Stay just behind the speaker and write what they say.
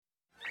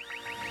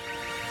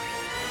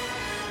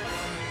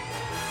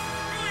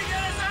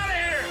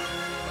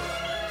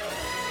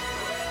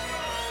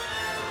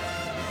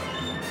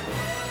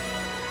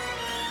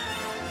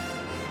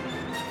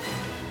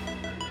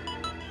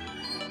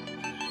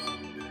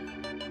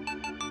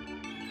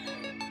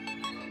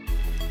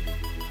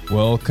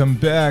Welcome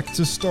back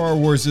to Star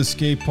Wars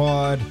Escape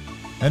Pod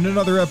and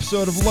another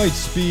episode of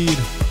Lightspeed.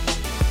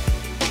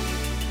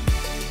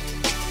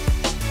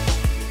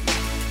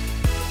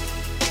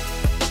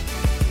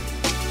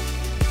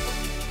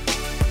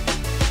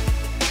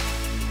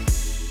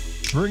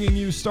 Bringing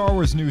you Star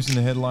Wars news and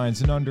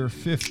headlines in under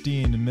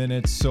 15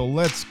 minutes, so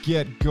let's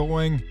get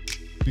going,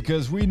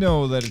 because we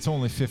know that it's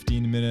only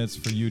 15 minutes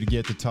for you to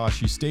get to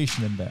Tashi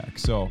Station and back.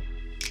 So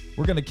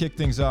we're going to kick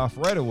things off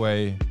right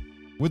away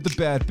with the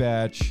Bad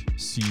Batch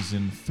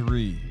Season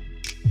 3.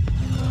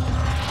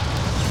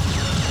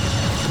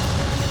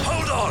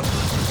 Hold on!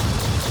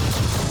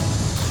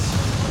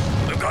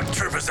 We've got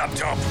troopers up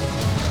top.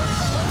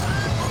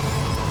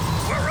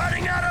 We're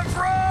running out of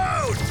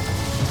road!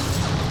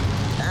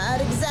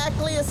 Not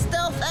exactly a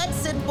stealth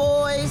exit,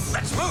 boys.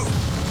 Let's move!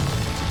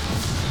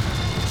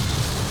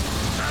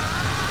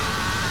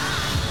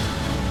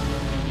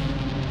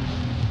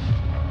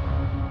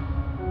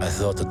 I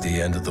thought at the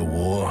end of the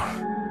war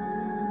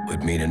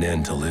would mean an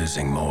end to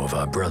losing more of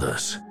our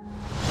brothers.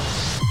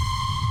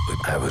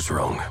 But I was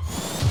wrong.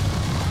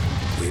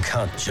 We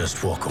can't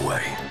just walk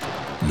away.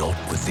 Not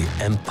with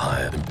the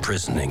Empire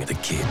imprisoning the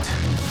kid.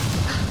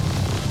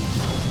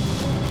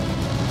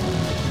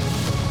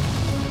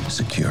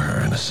 Secure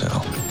her in a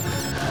cell.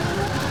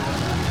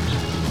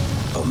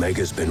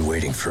 Omega's been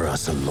waiting for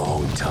us a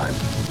long time.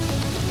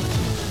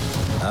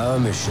 Our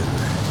mission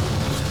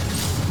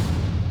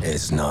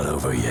is not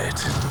over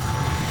yet.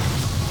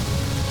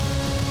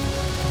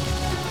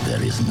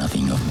 There is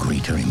nothing of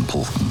greater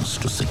importance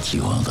to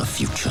secure the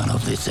future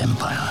of this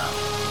empire.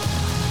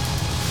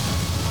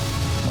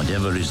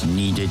 Whatever is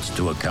needed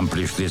to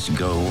accomplish this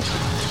goal,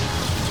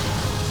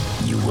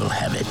 you will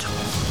have it.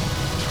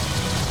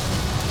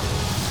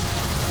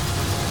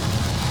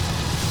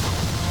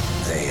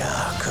 They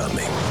are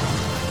coming.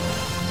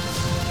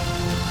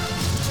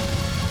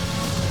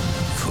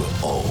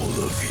 For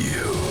all of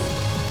you.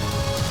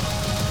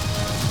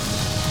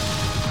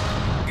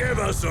 Give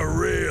us a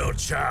real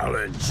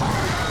challenge.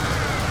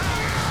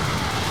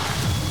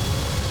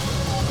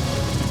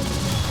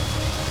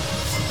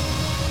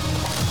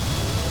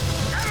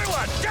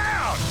 Everyone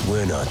down!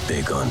 We're not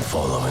big on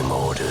following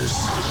orders.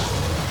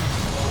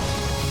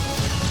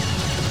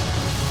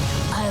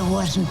 I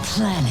wasn't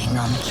planning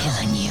on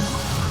killing you,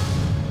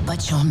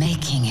 but you're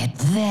making it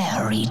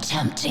very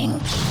tempting.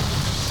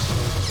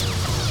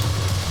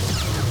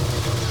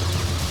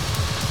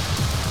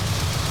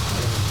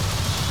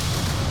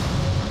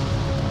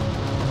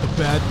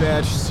 Bad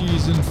Batch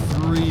Season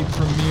 3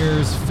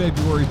 premieres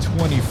February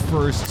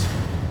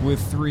 21st with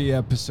 3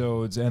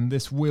 episodes, and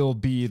this will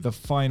be the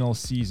final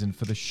season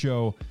for the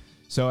show.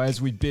 So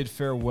as we bid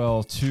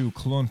farewell to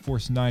Clone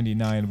Force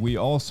 99, we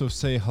also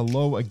say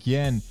hello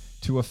again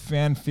to a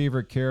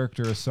fan-favorite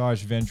character,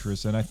 Asajj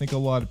Ventress, and I think a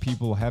lot of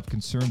people have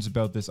concerns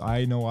about this.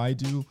 I know I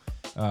do.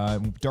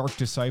 Dark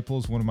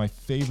Disciples, one of my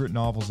favorite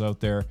novels out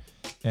there,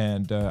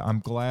 and I'm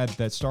glad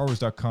that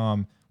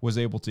StarWars.com was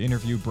able to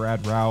interview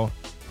Brad Rao,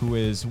 who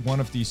is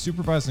one of the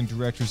supervising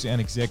directors and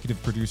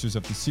executive producers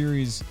of the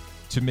series,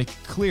 to make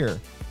it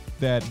clear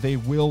that they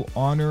will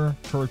honor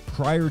her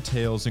prior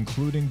tales,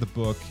 including the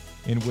book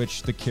in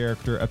which the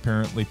character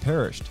apparently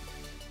perished.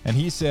 And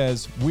he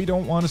says, "We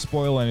don't want to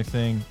spoil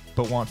anything,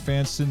 but want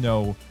fans to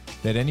know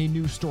that any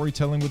new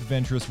storytelling with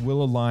Ventress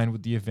will align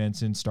with the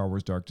events in Star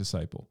Wars Dark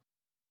Disciple."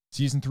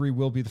 Season 3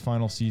 will be the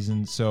final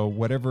season, so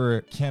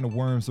whatever can of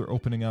worms they're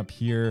opening up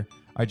here,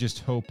 I just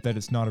hope that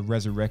it's not a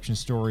resurrection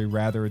story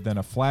rather than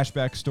a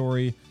flashback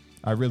story.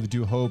 I really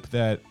do hope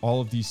that all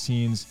of these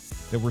scenes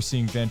that we're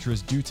seeing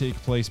Ventress do take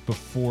place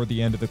before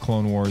the end of the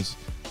Clone Wars,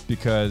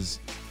 because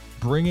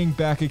bringing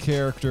back a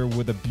character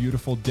with a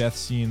beautiful death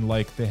scene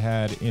like they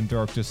had in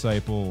Dark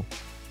Disciple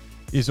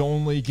is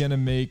only going to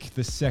make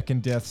the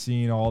second death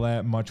scene all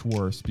that much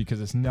worse, because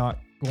it's not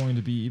going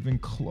to be even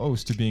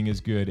close to being as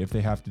good if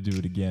they have to do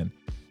it again.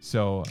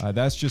 So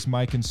that's just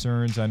my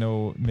concerns. I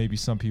know maybe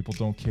some people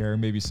don't care.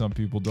 Maybe some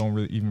people don't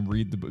really even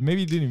read the book. Maybe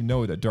you didn't even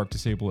know that Dark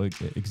Disciple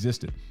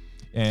existed.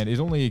 And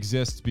it only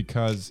exists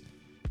because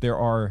there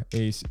are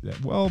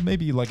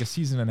maybe like a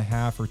season and a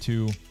half or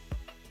two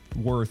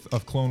worth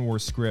of Clone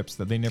Wars scripts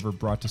that they never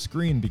brought to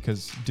screen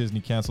because Disney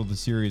canceled the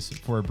series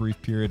for a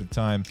brief period of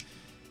time.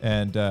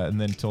 And then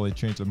until they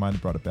changed their mind, they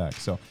brought it back.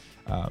 So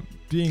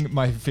being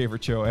my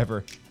favorite show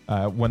ever,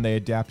 when they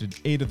adapted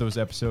 8 of those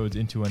episodes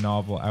into a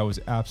novel, I was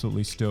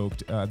absolutely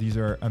stoked. These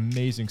are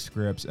amazing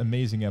scripts,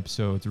 amazing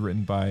episodes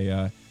written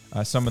by,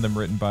 some of them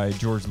written by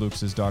George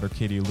Lucas's daughter,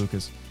 Katie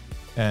Lucas.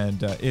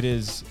 And it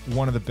is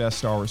one of the best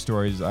Star Wars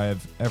stories I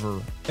have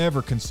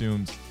ever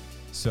consumed.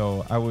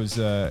 So I was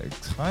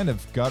kind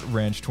of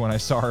gut-wrenched when I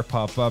saw her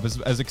pop up.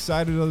 As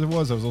excited as I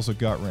was also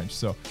gut-wrenched.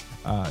 So,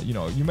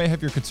 you may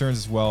have your concerns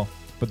as well,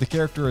 but the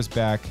character is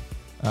back.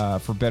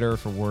 For better or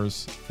for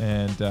worse,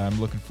 and I'm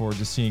looking forward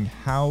to seeing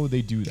how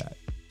they do that.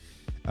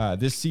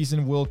 This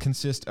season will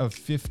consist of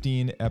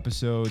 15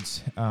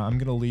 episodes. I'm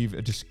going to leave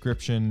a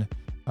description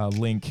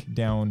link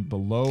down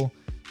below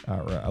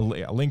or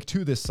a link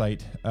to this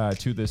site,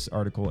 to this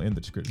article in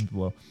the description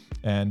below.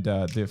 And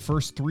the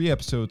first 3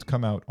 episodes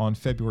come out on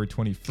February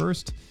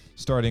 21st,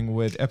 starting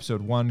with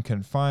episode 1,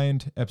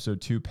 Confined, episode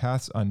 2,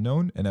 Paths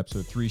Unknown, and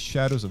episode 3,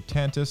 Shadows of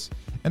Tantus,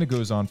 and it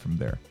goes on from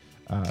there.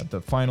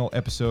 The final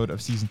episode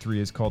of season 3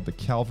 is called The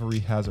Cavalry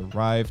Has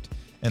Arrived,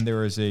 and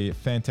there is a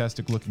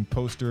fantastic looking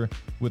poster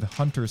with a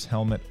hunter's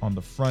helmet on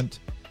the front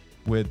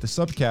with the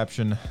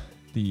subcaption,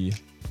 The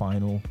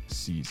Final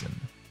Season,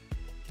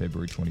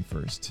 February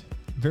 21st.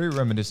 Very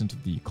reminiscent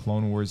of the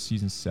Clone Wars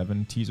Season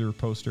 7 teaser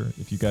poster,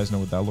 if you guys know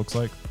what that looks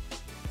like.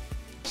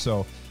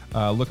 So,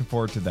 looking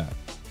forward to that.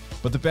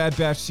 But the Bad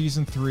Batch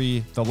Season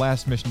 3, the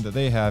last mission that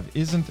they have,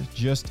 isn't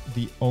just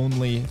the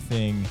only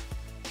thing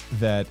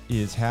that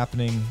is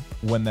happening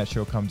when that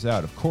show comes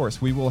out. Of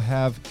course, we will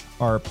have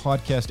our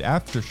podcast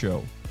after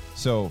show.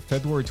 So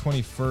February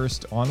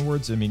 21st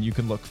onwards, I mean, you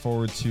can look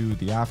forward to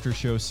the after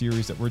show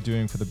series that we're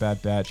doing for the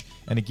Bad Batch.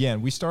 And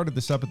again, we started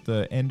this up at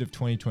the end of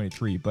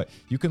 2023, but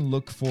you can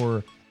look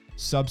for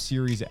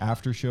sub-series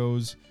after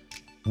shows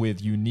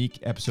with unique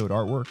episode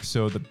artwork.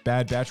 So the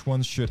Bad Batch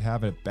ones should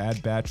have a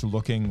Bad Batch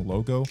looking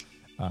logo.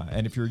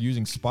 And if you're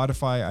using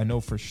Spotify, I know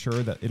for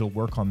sure that it'll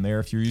work on there.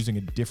 If you're using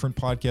a different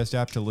podcast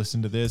app to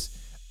listen to this,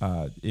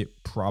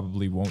 it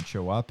probably won't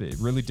show up. It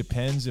really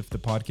depends if the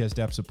podcast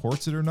app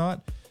supports it or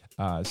not.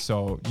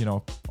 So, you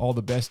know, all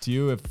the best to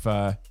you if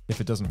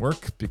it doesn't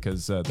work,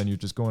 because then you're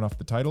just going off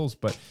the titles.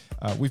 But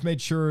we've made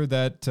sure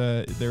that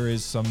there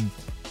is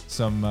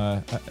some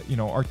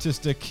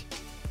artistic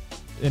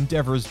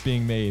endeavors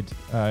being made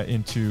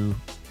into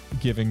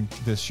giving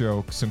this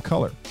show some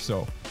color.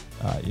 So,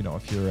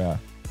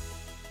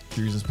 if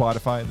you're using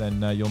Spotify,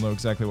 then you'll know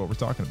exactly what we're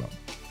talking about.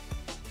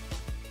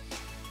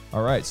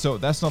 All right, so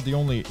that's not the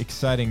only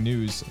exciting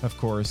news, of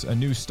course. A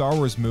new Star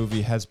Wars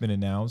movie has been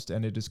announced,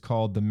 and it is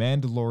called The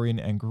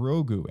Mandalorian and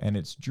Grogu, and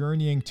it's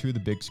journeying to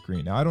the big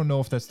screen. Now, I don't know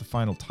if that's the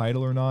final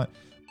title or not,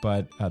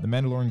 but The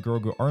Mandalorian and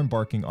Grogu are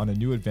embarking on a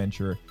new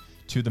adventure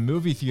to the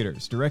movie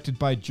theaters, directed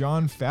by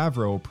Jon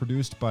Favreau,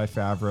 produced by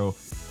Favreau,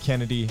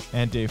 Kennedy,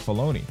 and Dave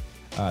Filoni.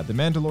 The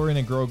Mandalorian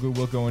and Grogu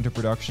will go into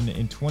production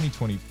in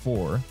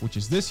 2024, which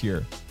is this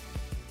year.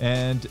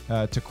 And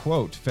to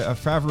quote,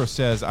 Favreau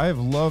says, "I have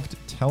loved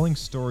telling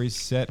stories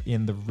set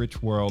in the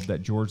rich world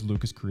that George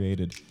Lucas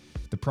created.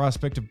 The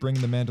prospect of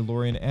bringing the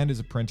Mandalorian and his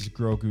apprentice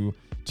Grogu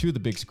to the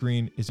big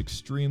screen is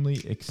extremely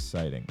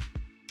exciting."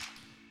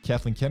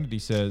 Kathleen Kennedy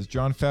says,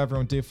 "Jon Favreau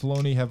and Dave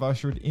Filoni have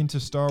ushered into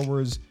Star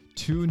Wars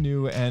 2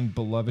 new and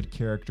beloved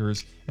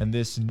characters, and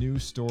this new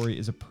story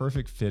is a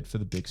perfect fit for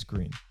the big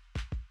screen.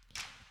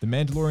 The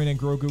Mandalorian and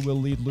Grogu will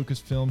lead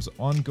Lucasfilm's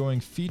ongoing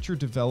feature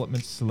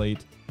development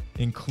slate,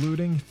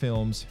 including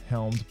films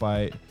helmed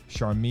by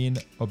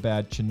Sharmeen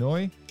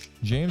Obaid-Chinoy,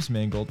 James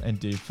Mangold, and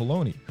Dave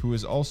Filoni, who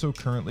is also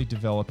currently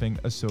developing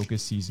Ahsoka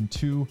Season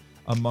 2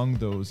 among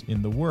those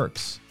in the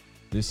works.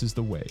 This is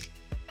the way."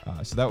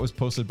 So that was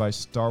posted by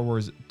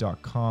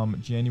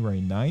StarWars.com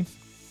January 9th.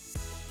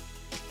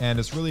 And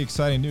it's really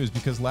exciting news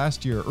because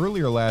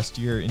earlier last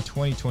year in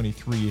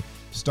 2023,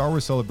 Star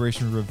Wars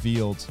Celebration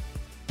revealed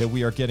that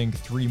we are getting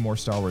 3 more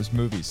Star Wars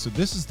movies. So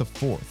this is the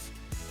 4th.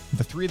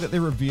 The 3 that they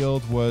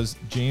revealed was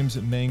James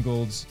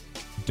Mangold's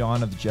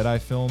Dawn of the Jedi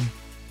film,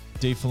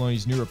 Dave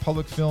Filoni's New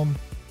Republic film,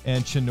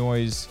 and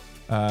Chinoy's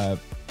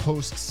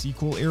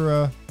post-sequel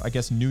era, I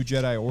guess New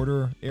Jedi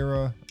Order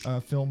era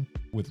film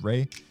with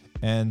Rey.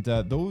 And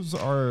those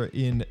are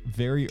in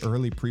very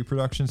early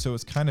pre-production, so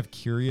it's kind of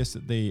curious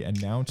that they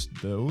announced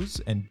those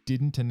and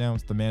didn't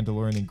announce The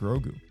Mandalorian and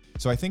Grogu.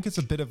 So I think it's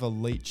a bit of a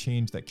late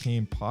change that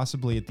came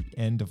possibly at the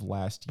end of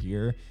last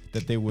year,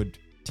 that they would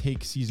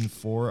take season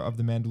 4 of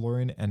The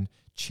Mandalorian and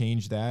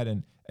change that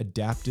and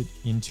adapt it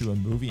into a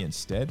movie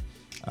instead.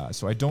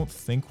 So I don't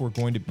think we're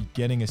going to be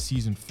getting a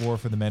season 4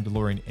 for The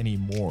Mandalorian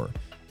anymore.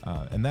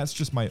 And that's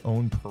just my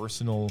own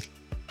personal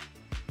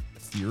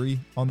theory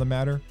on the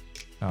matter.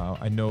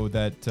 I know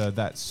that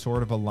that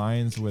sort of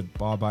aligns with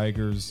Bob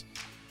Iger's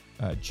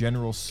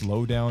general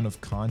slowdown of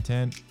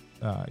content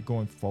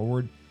going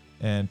forward,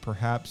 and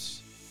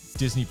perhaps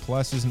Disney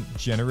Plus isn't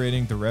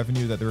generating the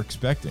revenue that they're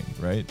expecting,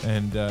 right?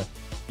 And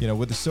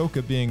with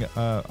Ahsoka being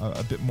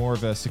a bit more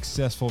of a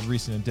successful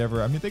recent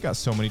endeavor, I mean, they got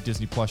so many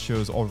Disney Plus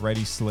shows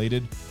already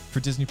slated for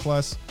Disney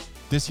Plus.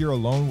 This year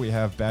alone, we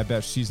have Bad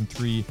Batch Season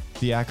 3,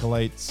 The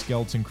Acolyte,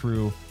 Skeleton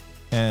Crew,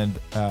 and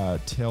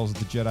Tales of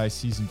the Jedi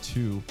Season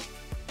 2.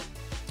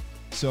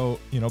 So,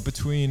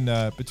 between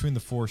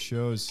the 4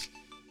 shows,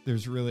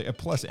 there's really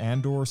plus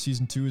Andor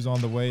Season 2 is on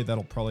the way.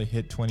 That'll probably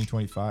hit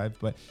 2025.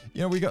 But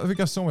we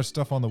got so much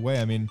stuff on the way.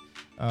 I mean,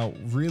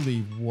 really,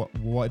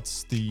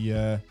 what's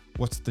the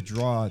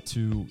draw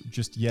to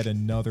just yet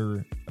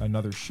another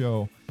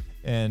show?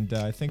 And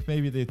I think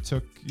maybe they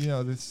took,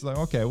 it's like,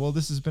 okay, well,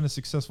 this has been a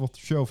successful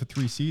show for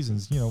 3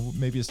 seasons.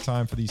 Maybe it's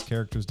time for these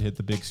characters to hit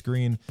the big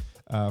screen,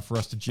 for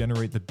us to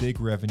generate the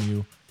big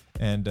revenue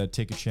and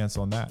take a chance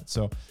on that.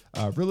 So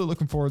really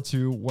looking forward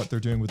to what they're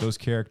doing with those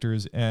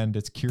characters, and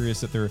it's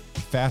curious that they're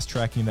fast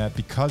tracking that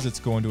because it's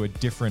going to a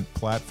different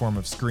platform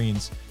of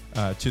screens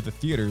to the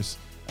theaters.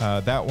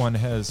 That one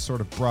has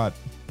sort of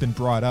been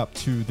brought up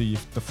to the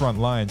front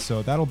line.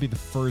 So that'll be the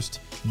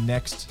first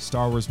next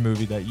Star Wars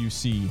movie that you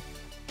see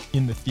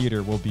in the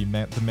theater will be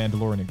The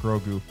Mandalorian and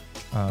Grogu,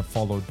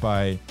 followed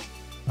by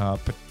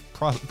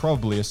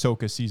probably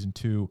Ahsoka Season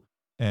 2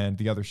 and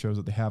the other shows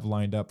that they have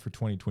lined up for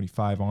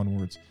 2025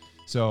 onwards.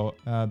 So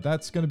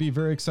that's going to be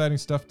very exciting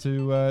stuff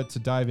to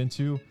dive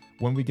into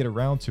when we get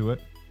around to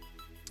it.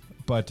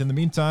 But in the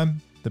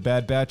meantime, The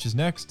Bad Batch is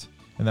next,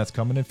 and that's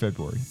coming in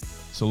February.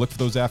 So look for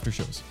those after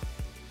shows.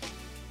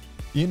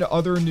 In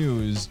other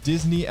news,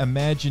 Disney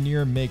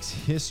Imagineer makes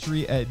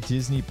history at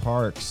Disney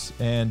parks.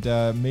 And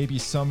maybe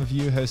some of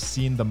you have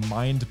seen the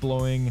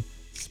mind-blowing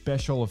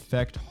special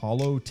effect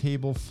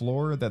Holo-Table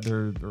floor that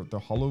the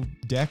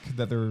Holo-Deck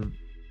that they're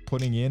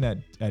putting in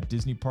at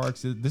Disney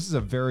parks. This is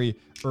a very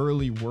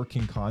early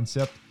working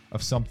concept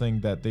of something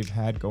that they've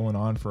had going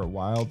on for a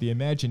while. The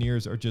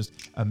Imagineers are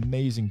just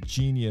amazing,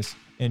 genius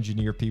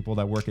engineer people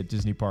that work at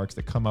Disney parks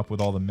that come up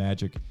with all the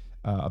magic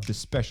of the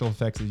special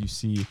effects that you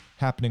see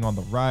happening on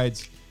the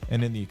rides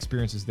and in the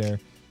experiences there.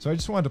 So I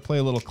just wanted to play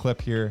a little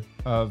clip here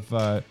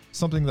of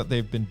something that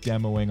they've been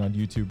demoing on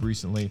YouTube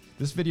recently.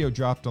 This video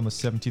dropped on the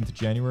 17th of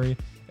January,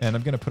 and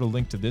I'm going to put a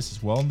link to this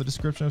as well in the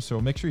description, so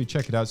make sure you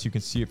check it out so you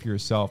can see it for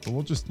yourself. But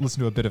we'll just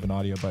listen to a bit of an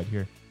audio bite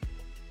here.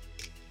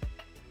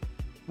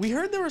 We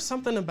heard there was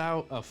something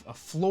about a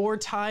floor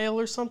tile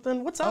or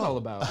something. What's that all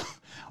about?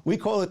 We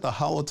call it the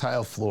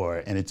Holo-Tile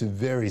floor, and it's a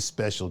very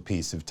special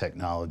piece of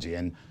technology.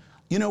 And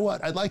you know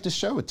what? I'd like to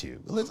show it to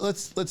you.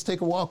 Let's take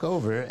a walk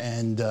over,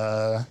 and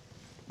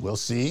we'll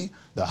see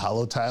the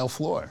Holo-Tile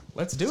floor.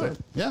 Let's do it.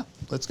 Yeah,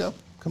 let's go.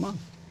 Come on.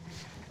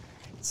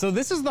 So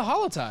this is the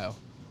Holo-Tile.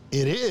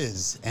 It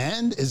is,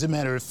 and as a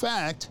matter of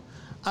fact,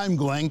 I'm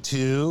going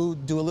to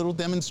do a little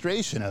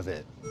demonstration of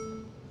it.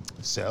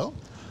 So,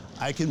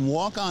 I can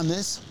walk on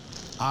this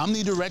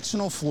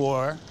omnidirectional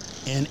floor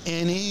in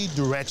any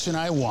direction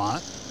I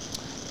want.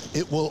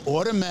 It will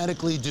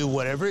automatically do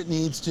whatever it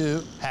needs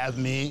to have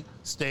me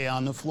stay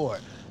on the floor.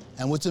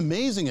 And what's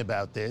amazing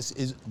about this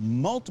is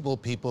multiple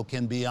people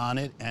can be on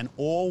it and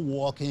all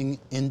walking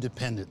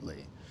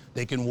independently.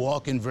 They can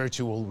walk in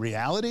virtual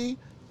reality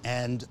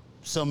and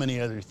so many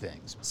other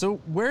things. So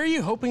where are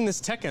you hoping this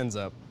tech ends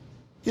up?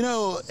 You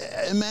know,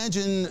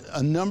 imagine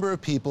a number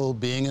of people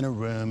being in a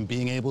room,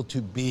 being able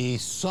to be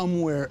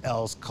somewhere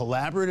else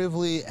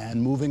collaboratively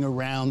and moving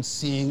around,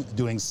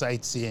 doing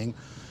sightseeing.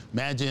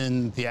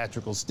 Imagine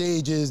theatrical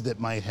stages that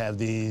might have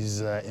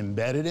these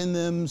embedded in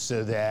them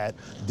so that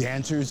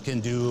dancers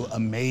can do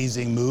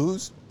amazing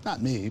moves.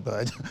 Not me,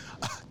 but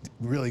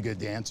really good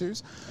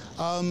dancers.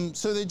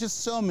 So there are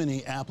just so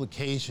many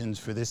applications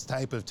for this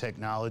type of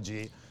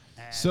technology.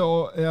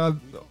 So,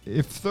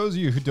 if those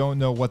of you who don't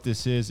know what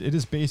this is, it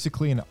is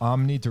basically an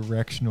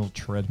omnidirectional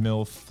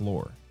treadmill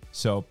floor.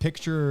 So,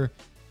 picture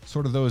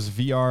sort of those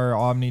VR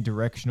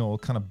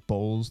omnidirectional kind of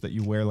bowls that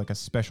you wear like a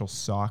special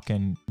sock,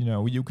 and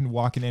you can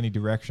walk in any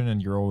direction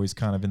and you're always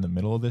kind of in the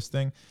middle of this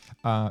thing.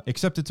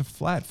 Except it's a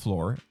flat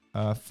floor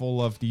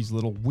full of these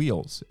little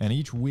wheels, and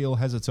each wheel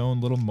has its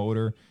own little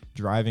motor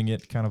driving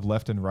it kind of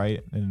left and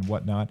right and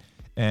whatnot.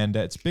 And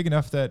it's big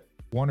enough that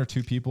one or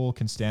two people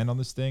can stand on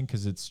this thing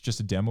because it's just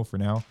a demo for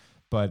now.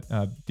 But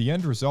the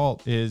end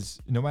result is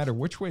no matter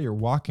which way you're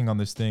walking on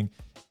this thing,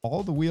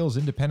 all the wheels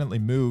independently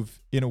move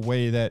in a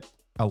way that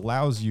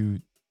allows you,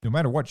 no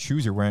matter what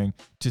shoes you're wearing,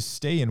 to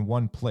stay in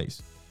one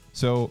place.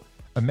 So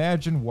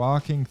imagine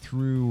walking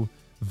through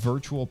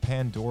virtual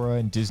Pandora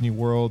in Disney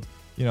World.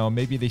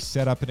 Maybe they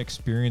set up an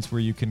experience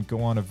where you can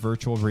go on a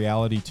virtual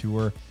reality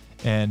tour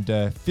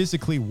and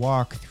physically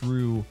walk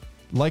through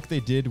like they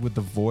did with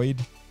the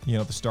Void.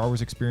 The Star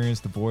Wars experience,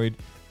 the Void,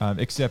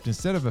 except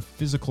instead of a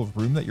physical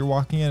room that you're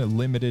walking in,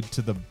 limited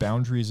to the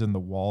boundaries and the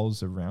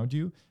walls around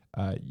you,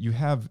 you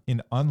have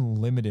an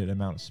unlimited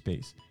amount of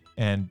space.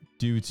 And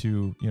due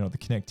to, the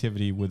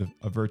connectivity with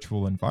a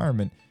virtual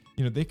environment,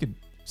 they could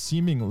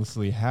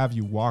seamlessly have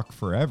you walk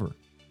forever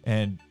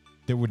and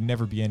there would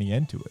never be any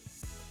end to it.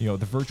 It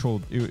would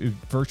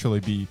virtually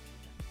be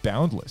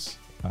boundless.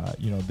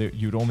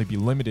 You'd only be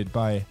limited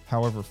by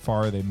however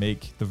far they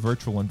make the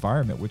virtual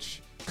environment,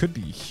 which could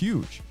be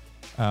huge.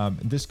 And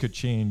this could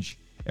change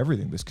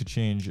everything. This could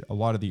change a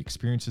lot of the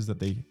experiences that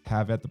they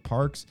have at the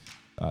parks,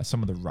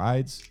 some of the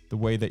rides, the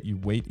way that you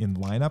wait in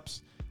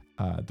lineups,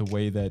 the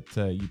way that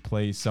you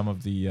play some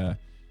of the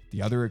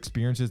other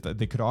experiences that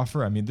they could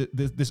offer. I mean,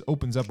 this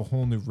opens up a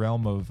whole new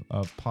realm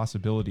of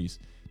possibilities,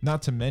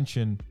 not to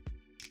mention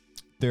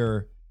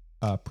their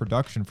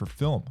production for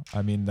film.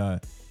 I mean,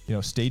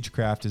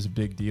 stagecraft is a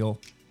big deal.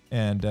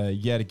 And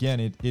yet again,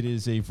 it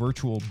is a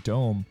virtual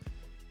dome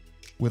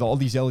with all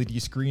these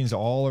LED screens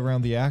all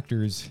around the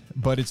actors,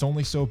 but it's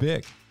only so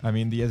big. I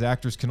mean, these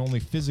actors can only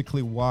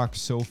physically walk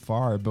so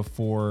far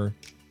before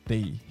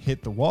they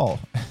hit the wall.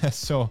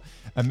 So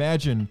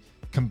imagine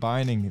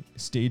combining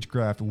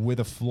stagecraft with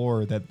a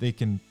floor that they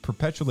can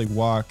perpetually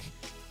walk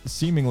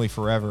seemingly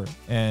forever,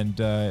 and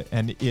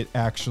it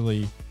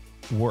actually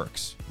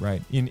works,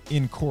 right?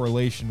 In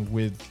correlation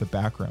with the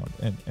background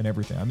and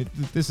everything. I mean,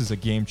 this is a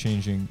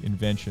game-changing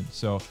invention.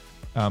 So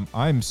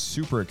I'm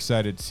super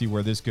excited to see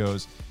where this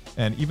goes.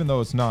 And even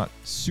though it's not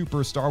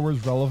super Star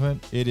Wars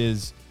relevant, it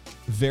is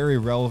very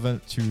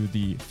relevant to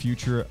the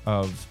future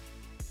of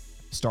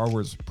Star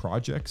Wars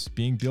projects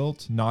being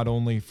built, not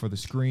only for the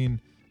screen,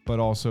 but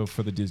also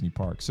for the Disney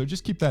park. So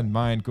just keep that in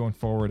mind going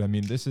forward. I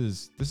mean, this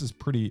is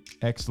pretty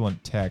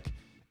excellent tech.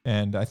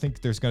 And I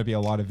think there's going to be a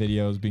lot of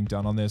videos being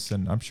done on this.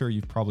 And I'm sure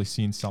you've probably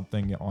seen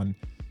something on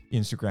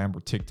Instagram or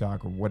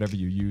TikTok or whatever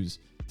you use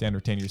to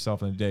entertain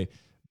yourself in a day.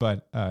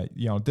 But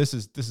this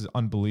is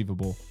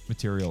unbelievable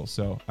material.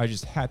 So I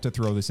just had to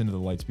throw this into the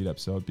Lightspeed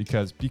episode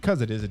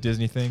because it is a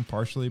Disney thing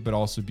partially, but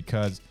also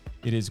because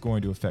it is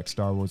going to affect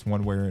Star Wars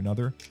one way or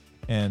another.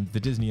 And the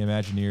Disney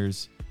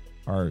Imagineers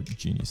are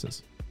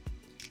geniuses.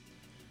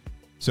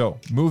 So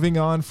moving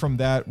on from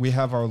that, we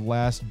have our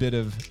last bit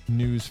of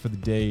news for the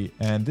day,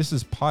 and this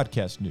is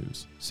podcast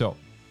news. So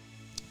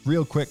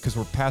real quick, because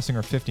we're passing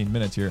our 15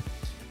 minutes here,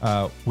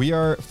 we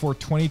are for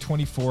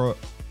 2024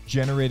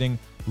 generating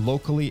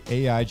locally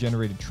AI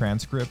generated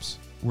transcripts.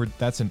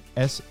 That's an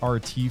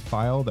SRT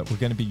file that we're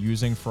going to be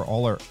using for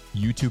all our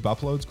YouTube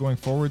uploads going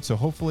forward. So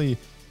hopefully,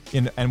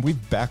 and we've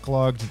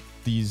backlogged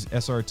these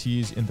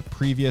SRTs in the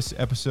previous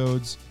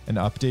episodes and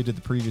updated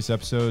the previous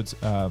episodes,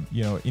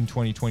 in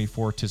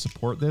 2024 to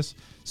support this.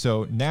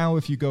 So now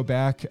if you go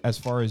back as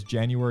far as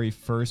January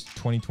 1st,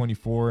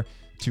 2024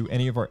 to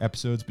any of our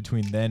episodes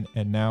between then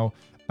and now,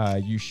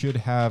 you should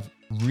have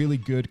really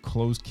good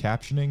closed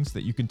captionings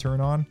that you can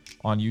turn on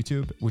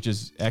YouTube, which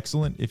is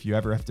excellent. If you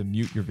ever have to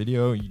mute your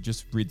video, you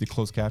just read the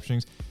closed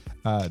captionings.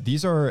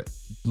 These are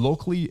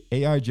locally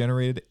AI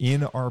generated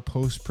in our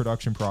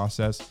post-production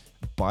process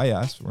by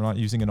us. We're not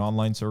using an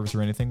online service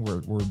or anything.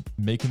 We're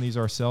making these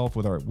ourselves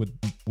with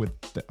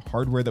the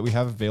hardware that we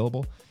have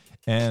available,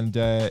 and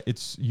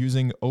it's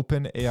using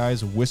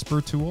OpenAI's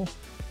Whisper tool.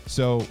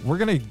 So we're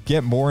gonna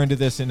get more into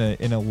this in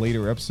a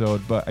later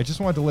episode, but I just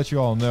wanted to let you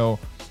all know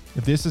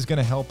this is going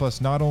to help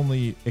us not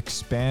only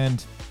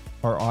expand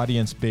our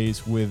audience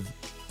base with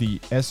the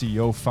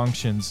SEO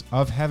functions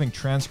of having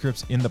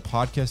transcripts in the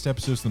podcast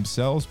episodes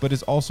themselves, but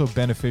is also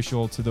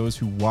beneficial to those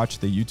who watch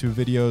the YouTube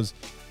videos.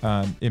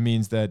 It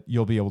means that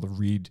you'll be able to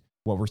read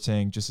what we're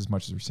saying just as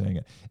much as we're saying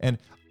it. And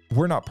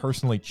we're not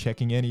personally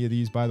checking any of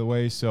these, by the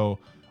way, so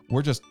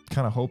we're just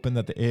kind of hoping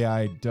that the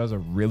AI does a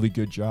really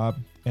good job.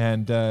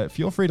 And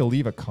feel free to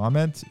leave a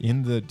comment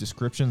in the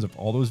descriptions of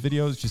all those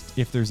videos, just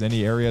if there's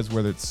any areas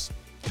where it's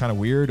kind of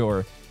weird,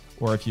 or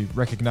if you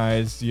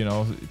recognize,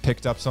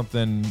 picked up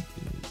something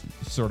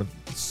sort of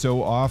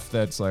so off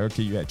that's like,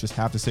 okay, you just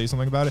have to say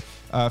something about it.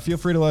 Feel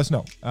free to let us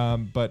know.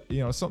 But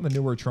something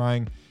new we're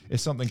trying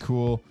is something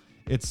cool.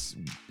 It's,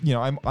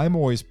 I'm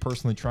always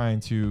personally trying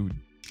to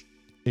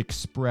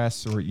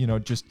express or,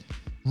 just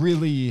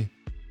really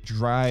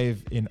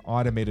drive an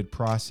automated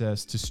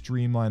process to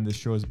streamline this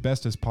show as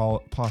best as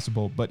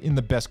possible, but in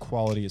the best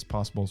quality as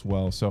possible as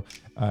well. So,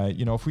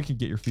 if we could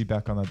get your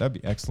feedback on that, that'd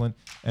be excellent.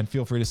 And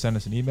feel free to send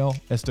us an email,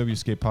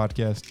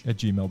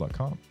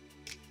 swescapepodcast@gmail.com.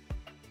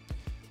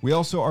 We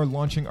also are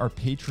launching our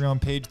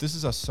Patreon page. This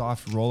is a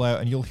soft rollout,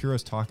 and you'll hear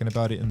us talking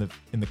about it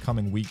in the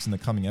coming weeks, in the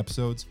coming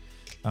episodes.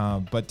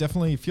 But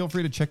definitely feel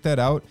free to check that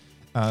out.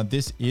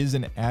 This is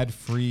an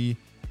ad-free,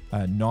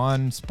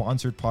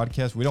 non-sponsored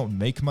podcast. We don't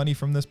make money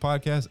from this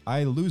podcast.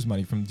 I lose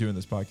money from doing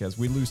this podcast.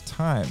 We lose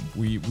time.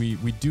 We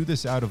do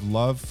this out of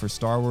love for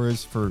Star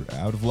Wars,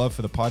 out of love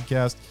for the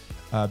podcast,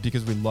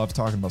 because we love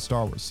talking about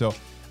Star Wars. So,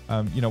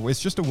 it's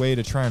just a way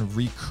to try and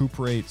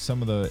recuperate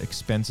some of the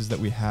expenses that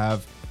we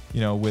have,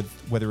 with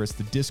whether it's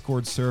the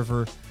Discord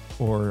server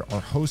or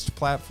our host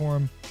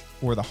platform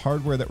or the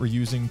hardware that we're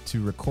using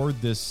to record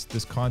this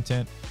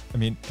content. I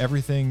mean,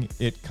 everything,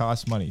 it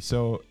costs money.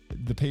 So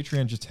the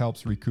Patreon just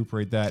helps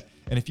recuperate that.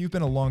 And if you've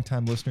been a long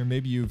time listener,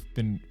 maybe you've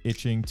been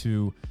itching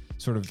to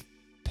sort of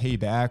pay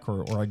back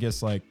or I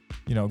guess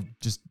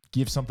just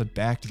give something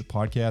back to the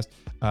podcast.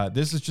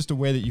 This is just a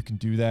way that you can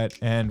do that.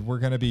 And we're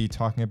going to be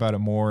talking about it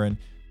more and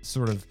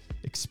sort of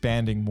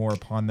expanding more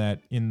upon that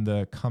in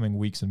the coming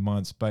weeks and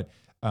months. But,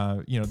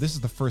 this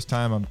is the first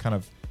time I'm kind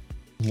of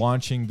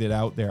launching that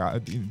out there.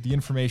 The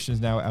information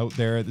is now out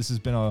there. This has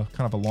been a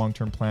kind of a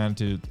long-term plan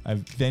to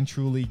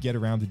eventually get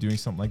around to doing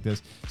something like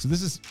this. So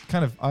this is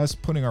kind of us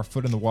putting our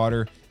foot in the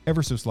water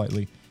ever so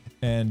slightly.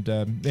 And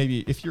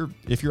maybe if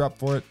you're up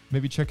for it,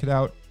 maybe check it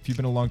out. If you've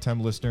been a long-time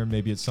listener,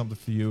 maybe it's something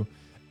for you.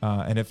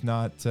 And if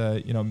not,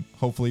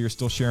 hopefully you're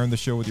still sharing the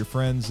show with your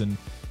friends and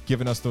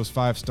giving us those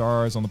 5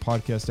 stars on the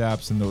podcast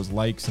apps and those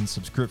likes and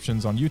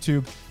subscriptions on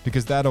YouTube,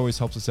 because that always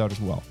helps us out as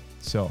well.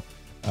 So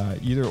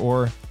either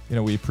or,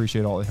 we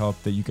appreciate all the help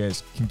that you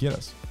guys can get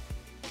us.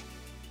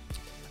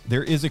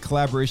 There is a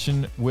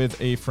collaboration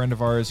with a friend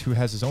of ours who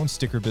has his own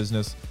sticker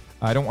business.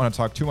 I don't want to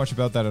talk too much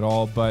about that at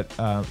all, but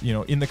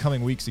in the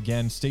coming weeks,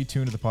 again, stay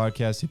tuned to the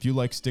podcast. If you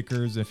like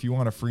stickers, if you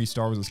want a free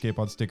Star Wars Escape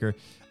Pod sticker,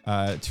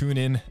 tune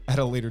in at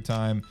a later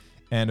time.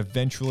 And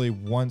eventually,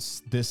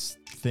 once this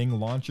thing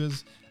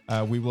launches,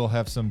 we will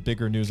have some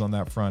bigger news on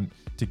that front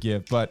to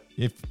give. But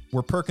if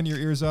we're perking your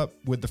ears up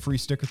with the free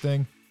sticker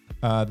thing,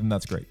 then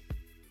that's great.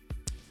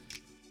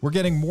 We're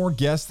getting more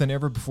guests than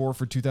ever before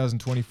for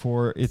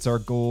 2024. It's our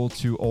goal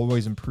to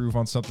always improve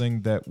on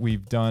something that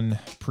we've done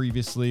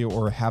previously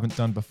or haven't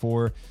done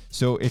before.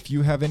 So if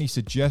you have any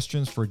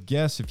suggestions for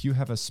guests, if you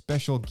have a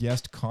special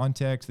guest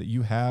contact that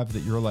you have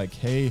that you're like,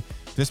 hey,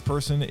 this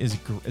person is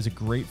a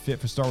great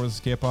fit for Star Wars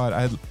Escape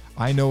Pod.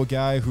 I know a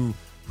guy who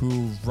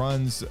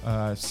runs,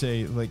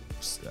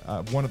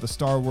 one of the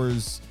Star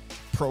Wars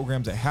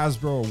programs at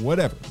Hasbro or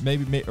whatever.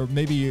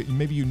 Maybe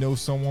you know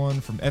someone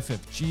from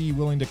FFG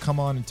willing to come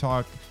on and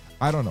talk.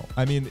 I don't know.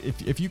 I mean,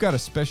 if you got a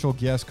special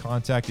guest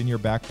contact in your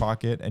back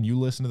pocket and you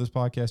listen to this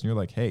podcast and you're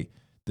like, hey,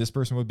 this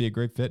person would be a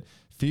great fit,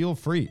 feel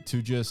free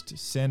to just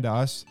send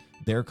us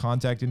their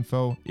contact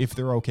info if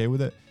they're okay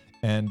with it.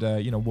 And,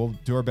 we'll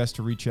do our best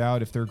to reach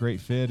out if they're a great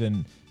fit.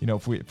 And,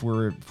 if we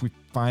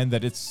find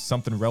that it's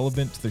something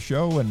relevant to the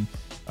show and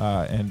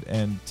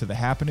to the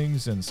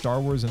happenings and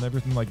Star Wars and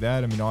everything like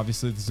that. I mean,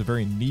 obviously this is a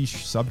very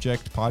niche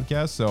subject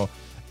podcast. So,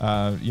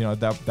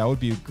 that would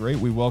be great.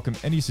 We welcome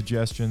any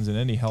suggestions and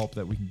any help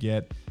that we can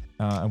get.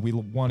 And we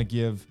want to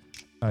give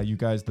you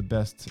guys the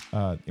best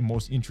and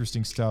most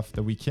interesting stuff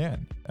that we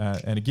can.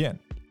 And again,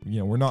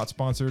 we're not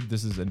sponsored.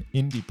 This is an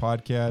indie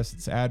podcast.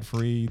 It's ad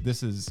free.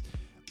 This is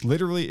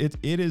literally,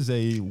 it is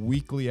a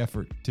weekly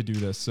effort to do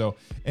this. So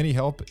any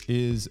help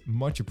is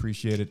much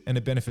appreciated and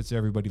it benefits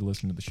everybody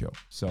listening to the show.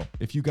 So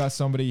if you got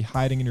somebody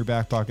hiding in your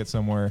back pocket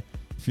somewhere,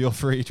 feel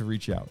free to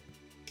reach out.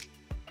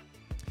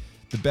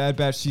 The Bad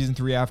Batch Season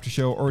 3 after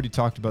show, already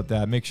talked about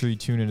that. Make sure you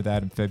tune into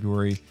that in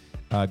February.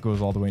 It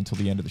goes all the way until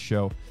the end of the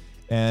show.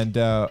 And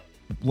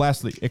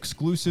lastly,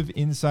 exclusive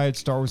Inside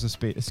Star Wars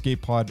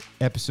Escape Pod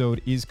episode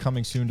is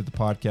coming soon to the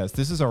podcast.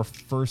 This is our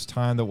first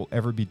time that we'll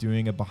ever be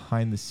doing a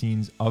behind the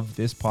scenes of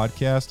this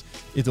podcast.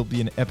 It'll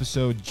be an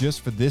episode just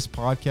for this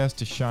podcast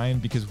to shine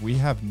because we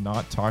have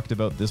not talked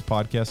about this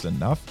podcast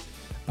enough.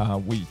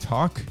 We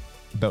talk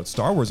about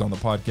Star Wars on the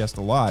podcast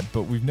a lot,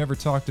 but we've never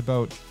talked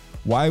about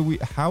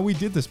how we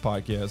did this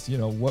podcast,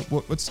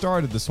 what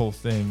started this whole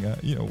thing,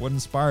 what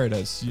inspired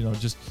us,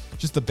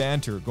 just the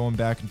banter going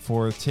back and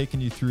forth, taking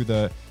you through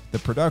the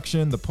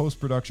production, the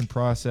post-production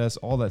process,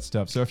 all that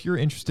stuff. So if you're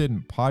interested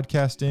in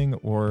podcasting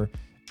or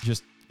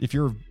just if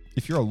you're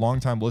a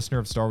longtime listener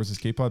of Star Wars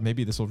Escape Pod,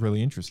 maybe this will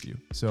really interest you.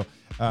 So,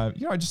 I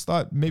just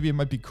thought maybe it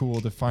might be cool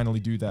to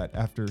finally do that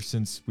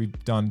since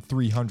we've done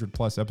 300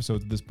 plus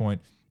episodes at this point.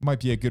 Might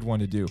be a good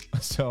one to do.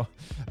 So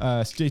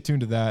stay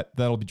tuned to that.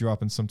 That'll be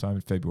dropping sometime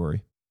in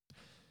February.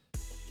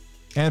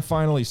 And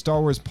finally,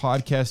 Star Wars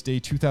Podcast Day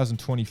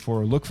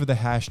 2024. Look for the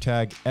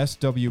hashtag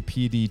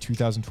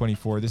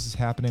SWPD2024. This is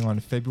happening on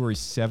February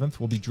 7th.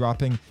 We'll be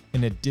dropping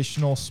an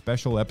additional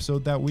special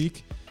episode that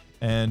week.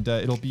 And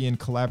it'll be in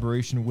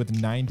collaboration with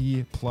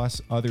 90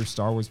 plus other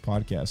Star Wars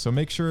podcasts. So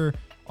make sure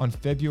on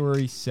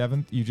February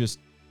 7th, you just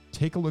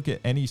take a look at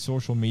any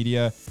social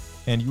media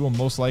and you will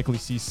most likely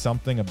see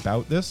something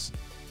about this.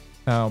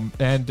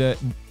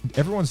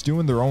 Everyone's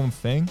doing their own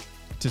thing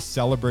to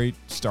celebrate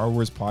Star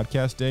Wars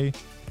Podcast Day.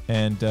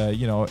 And,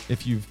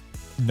 if you've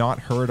not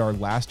heard our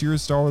last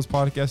year's Star Wars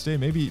Podcast Day,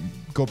 maybe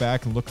go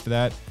back and look for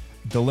that.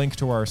 The link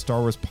to our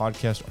Star Wars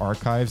Podcast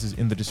archives is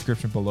in the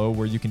description below,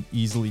 where you can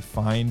easily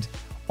find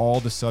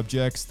all the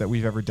subjects that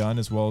we've ever done,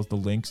 as well as the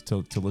links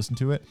to listen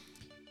to it.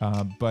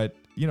 But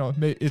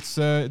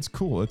it's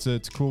cool. It's a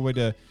cool way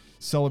to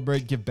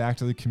celebrate, give back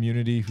to the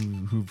community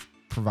who've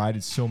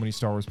provided so many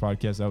Star Wars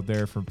podcasts out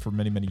there for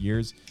many, many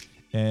years.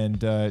 And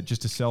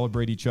just to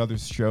celebrate each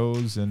other's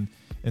shows and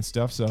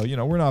stuff. So,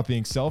 we're not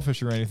being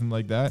selfish or anything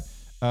like that.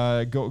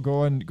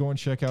 Go and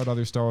check out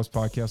other Star Wars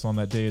podcasts on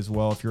that day as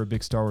well. If you're a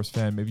big Star Wars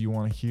fan, maybe you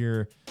want to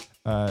hear,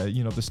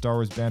 the Star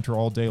Wars banter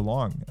all day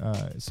long.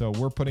 So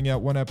we're putting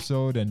out one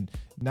episode and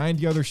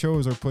 90 other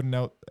shows are putting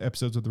out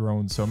episodes of their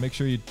own. So make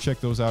sure you check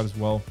those out as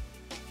well.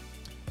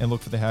 And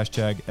look for the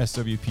hashtag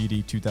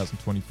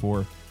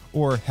SWPD2024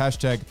 or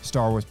hashtag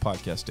Star Wars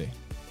Podcast Day.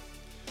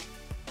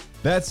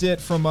 That's it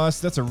from us.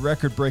 That's a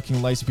record-breaking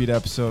Lightspeed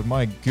episode.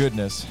 My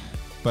goodness.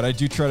 But I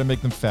do try to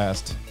make them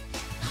fast.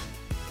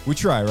 We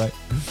try, right?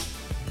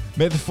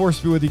 May the Force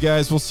be with you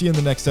guys. We'll see you in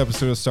the next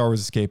episode of Star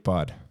Wars Escape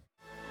Pod.